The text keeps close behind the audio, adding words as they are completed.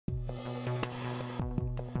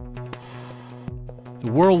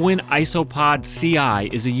The Whirlwind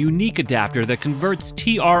isoPODci is a unique adapter that converts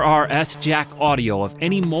TRRS jack audio of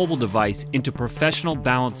any mobile device into professional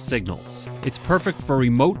balanced signals. It's perfect for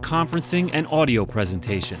remote conferencing and audio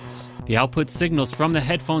presentations. The output signals from the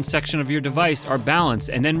headphone section of your device are balanced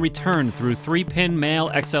and then returned through 3-pin male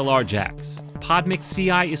XLR jacks. PodMix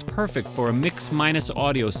CI is perfect for a mix-minus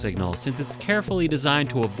audio signal since it's carefully designed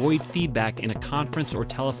to avoid feedback in a conference or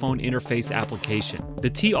telephone interface application. The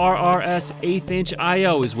TRRS 1/8"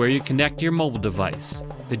 I/O is where you connect your mobile device.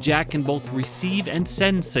 The jack can both receive and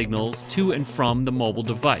send signals to and from the mobile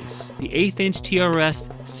device. The 1/8" TRRS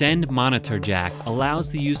Send Monitor jack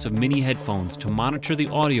allows the use of mini headphones to monitor the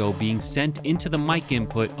audio being sent into the mic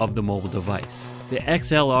input of the mobile device. The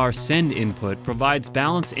XLR Send input provides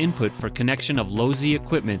balanced input for connection of low-Z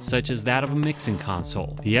equipment such as that of a mixing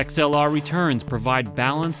console. The XLR returns provide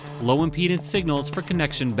balanced, low-impedance signals for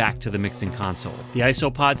connection back to the mixing console. The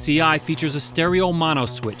isoPODci features a stereo mono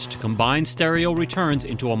switch to combine stereo returns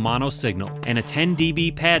into a mono signal, and a 10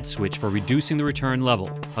 dB pad switch for reducing the return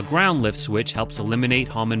level. A ground lift switch helps eliminate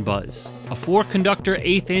hum and buzz. A 4-conductor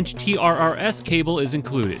 1/8" TRRS cable is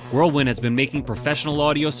included. Whirlwind has been making professional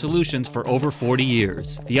audio solutions for over 40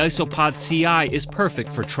 years. The isoPODci is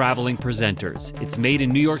perfect for traveling presenters. It's made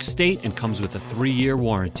in New York State and comes with a 3-year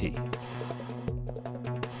warranty.